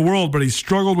riders in the world, but he's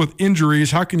struggled with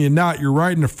injuries. How can you not? You're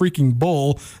riding a freaking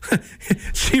bull.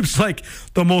 Seems like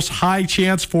the most high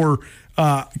chance for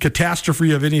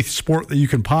catastrophe of any sport that you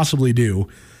can possibly do.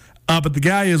 But the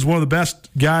guy is one of the best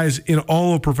guys in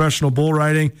all of professional bull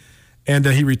riding, and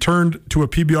he returned to a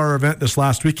PBR event this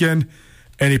last weekend,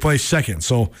 and he placed second.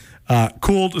 So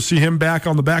cool to see him back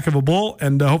on the back of a bull,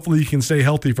 and hopefully he can stay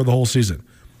healthy for the whole season.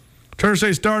 Treasure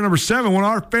State star number 7, one of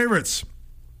our favorites,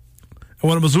 and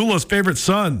one of Missoula's favorite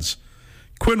sons,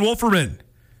 Quinn Wolferman.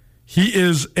 He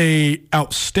is a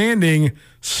outstanding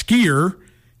skier.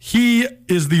 He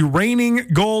is the reigning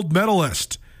gold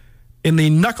medalist in the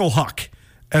knuckle huck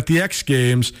at the X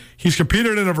Games. He's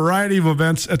competed in a variety of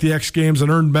events at the X Games and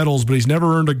earned medals, but he's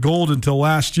never earned a gold until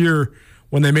last year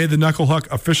when they made the knuckle huck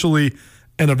officially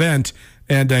an event.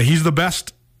 And he's the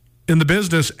best in the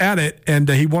business at it. And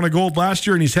he won a gold last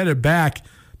year, and he's headed back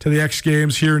to the X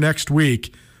Games here next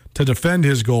week to defend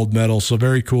his gold medal. So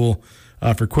very cool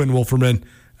for Quinn Wolferman.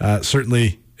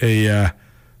 Certainly a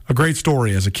great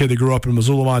story as a kid that grew up in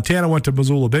Missoula, Montana, went to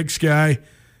Missoula Big Sky,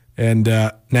 and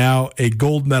now a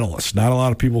gold medalist. Not a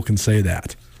lot of people can say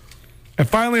that. And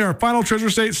finally, our final Treasure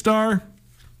State star,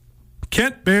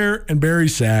 Kent Baer and Barry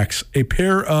Sachs, a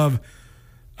pair of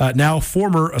now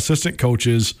former assistant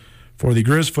coaches for the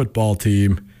Grizz football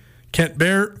team. Kent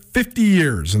Baer, 50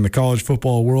 years in the college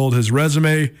football world. His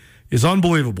resume is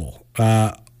unbelievable.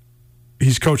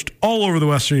 He's coached all over the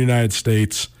Western United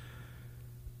States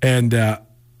and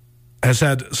has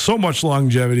had so much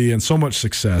longevity and so much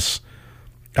success.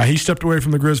 He stepped away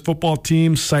from the Grizz football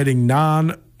team, citing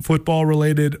non-football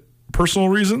related personal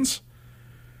reasons.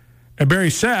 And Barry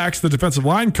Sachs, the defensive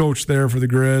line coach there for the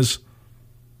Grizz,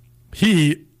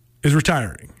 he is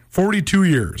retiring. 42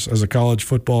 years as a college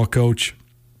football coach.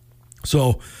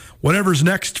 So whatever's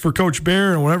next for Coach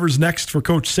Bear and whatever's next for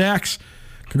Coach Sachs,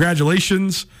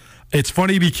 congratulations. It's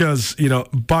funny because,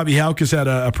 Bobby Hauck has had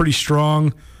a pretty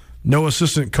strong no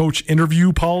assistant coach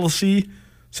interview policy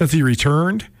since he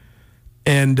returned.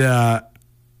 And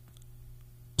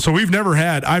so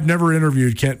I've never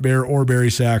interviewed Kent Bear or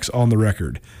Barry Sachs on the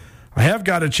record. I have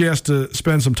got a chance to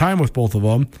spend some time with both of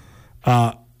them.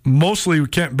 Mostly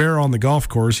Kent Bear on the golf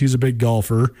course. He's a big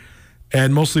golfer.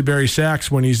 And mostly Barry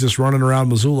Sachs when he's just running around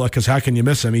Missoula, because how can you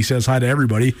miss him? He says hi to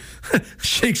everybody,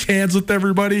 shakes hands with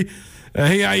everybody.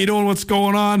 Hey, how you doing? What's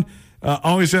going on?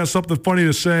 Always has something funny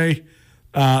to say.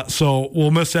 So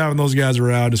we'll miss having those guys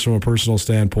around just from a personal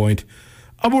standpoint.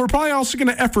 But we're probably also going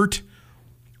to effort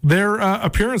their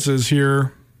appearances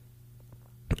here,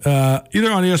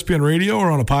 either on ESPN Radio or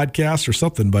on a podcast or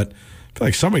something. But I feel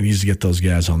like somebody needs to get those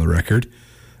guys on the record.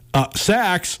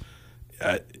 Sachs,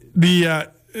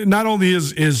 not only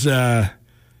is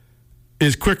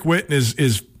quick wit and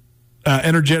his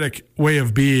energetic way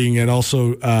of being, and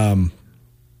also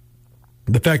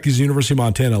the fact he's a University of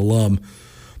Montana alum,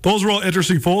 those were all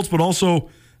interesting folds. But also,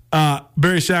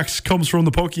 Barry Sachs comes from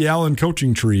the Pokey Allen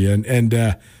coaching tree,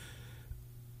 and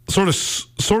sort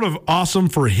of awesome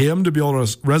for him to be able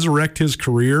to resurrect his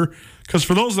career. Because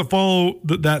for those that follow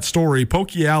that story,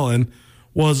 Pokey Allen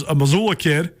was a Missoula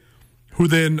kid who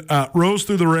then rose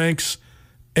through the ranks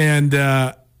and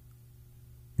got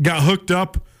hooked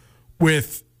up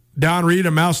with Don Reed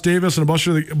and Mouse Davis and a bunch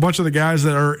of the guys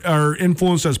that are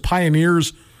influenced as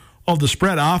pioneers of the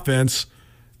spread offense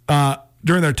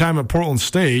during their time at Portland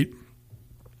State.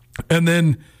 And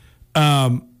then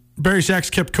Barry Sachs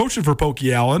kept coaching for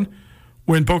Pokey Allen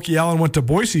when Pokey Allen went to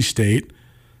Boise State,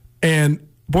 and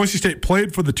Boise State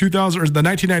played for the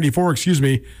 1994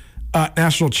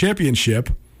 national championship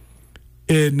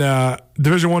in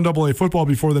Division I AA football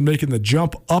before then making the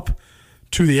jump up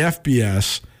to the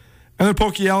FBS. And then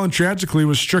Pokey Allen tragically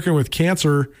was stricken with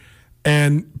cancer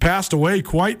and passed away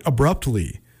quite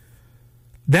abruptly.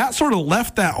 That sort of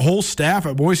left that whole staff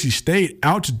at Boise State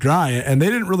out to dry, and they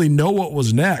didn't really know what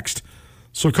was next.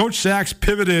 So Coach Sachs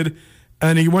pivoted,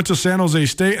 and he went to San Jose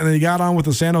State, and then he got on with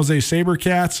the San Jose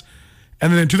SaberCats.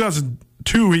 And then in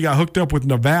 2002, he got hooked up with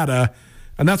Nevada,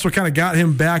 and that's what kind of got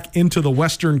him back into the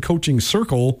Western coaching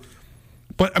circle.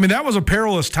 But, that was a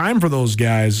perilous time for those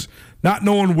guys, not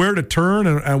knowing where to turn,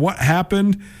 and what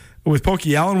happened with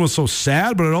Pokey Allen was so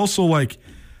sad, but it also,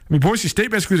 Boise State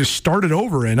basically just started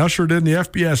over and ushered in the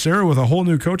FBS era with a whole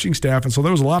new coaching staff, and so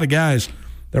there was a lot of guys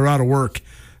that were out of work.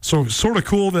 So sort of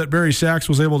cool that Barry Sachs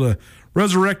was able to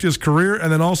resurrect his career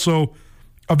and then also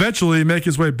eventually make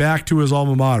his way back to his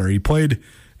alma mater. He played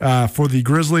for the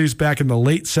Grizzlies back in the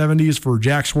late 70s for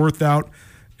Jack Swarthout,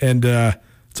 and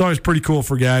it's always pretty cool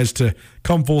for guys to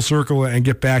come full circle and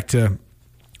get back to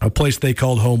a place they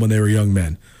called home when they were young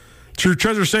men. True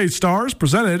Treasure State Stars,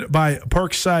 presented by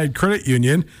Parkside Credit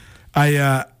Union.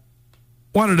 I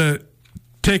wanted to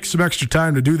take some extra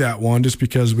time to do that one just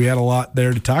because we had a lot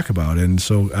there to talk about. And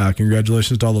so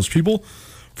congratulations to all those people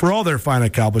for all their fine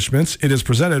accomplishments. It is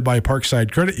presented by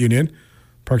Parkside Credit Union.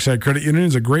 Parkside Credit Union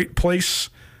is a great place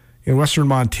in Western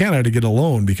Montana to get a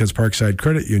loan because Parkside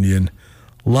Credit Union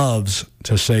loves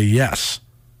to say yes.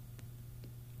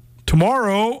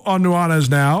 Tomorrow on Nuanez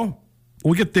Now,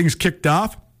 we'll get things kicked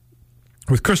off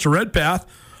with Krista Redpath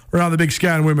around the Big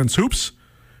Sky and Women's Hoops.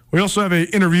 We also have an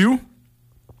interview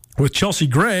with Chelsea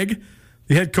Gregg,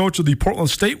 the head coach of the Portland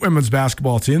State women's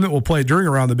basketball team that will play during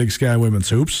Around the Big Sky Women's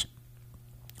Hoops.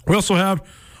 We also have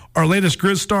our latest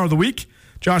Grizz Star of the Week,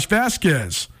 Josh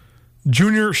Vasquez,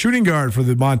 junior shooting guard for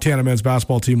the Montana men's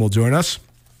basketball team, will join us.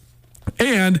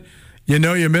 And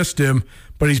you missed him,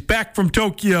 but he's back from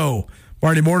Tokyo,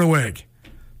 Marty Mornhinweg.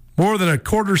 More than a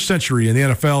quarter century in the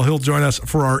NFL. He'll join us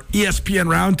for our ESPN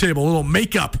Roundtable, a little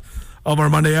makeup of our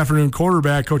Monday afternoon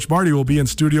quarterback. Coach Marty will be in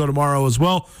studio tomorrow as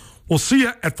well. We'll see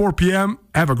you at 4 p.m.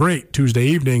 Have a great Tuesday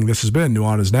evening. This has been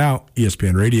Nuanez Now,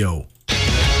 ESPN Radio.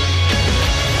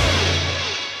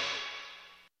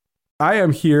 I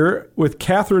am here with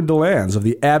Catherine DeLands of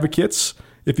the Advocates.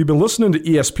 If you've been listening to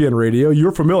ESPN Radio,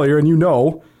 you're familiar and you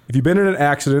know if you've been in an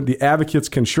accident, the Advocates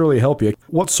can surely help you.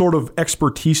 What sort of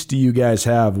expertise do you guys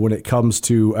have when it comes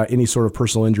to any sort of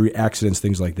personal injury, accidents,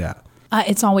 things like that?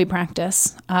 It's all we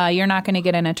practice. You're not going to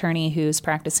get an attorney who's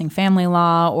practicing family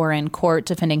law or in court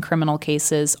defending criminal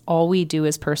cases. All we do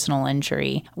is personal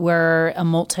injury. We're a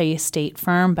multi-state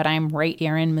firm, but I'm right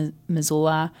here in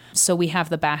Missoula. So we have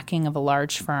the backing of a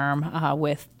large firm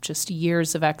with just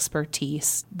years of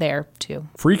expertise there, too.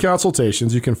 Free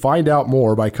consultations. You can find out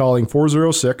more by calling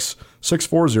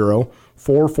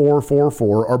 406-640-4444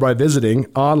 or by visiting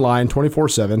online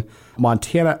 24/7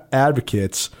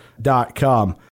 MontanaAdvocates.com.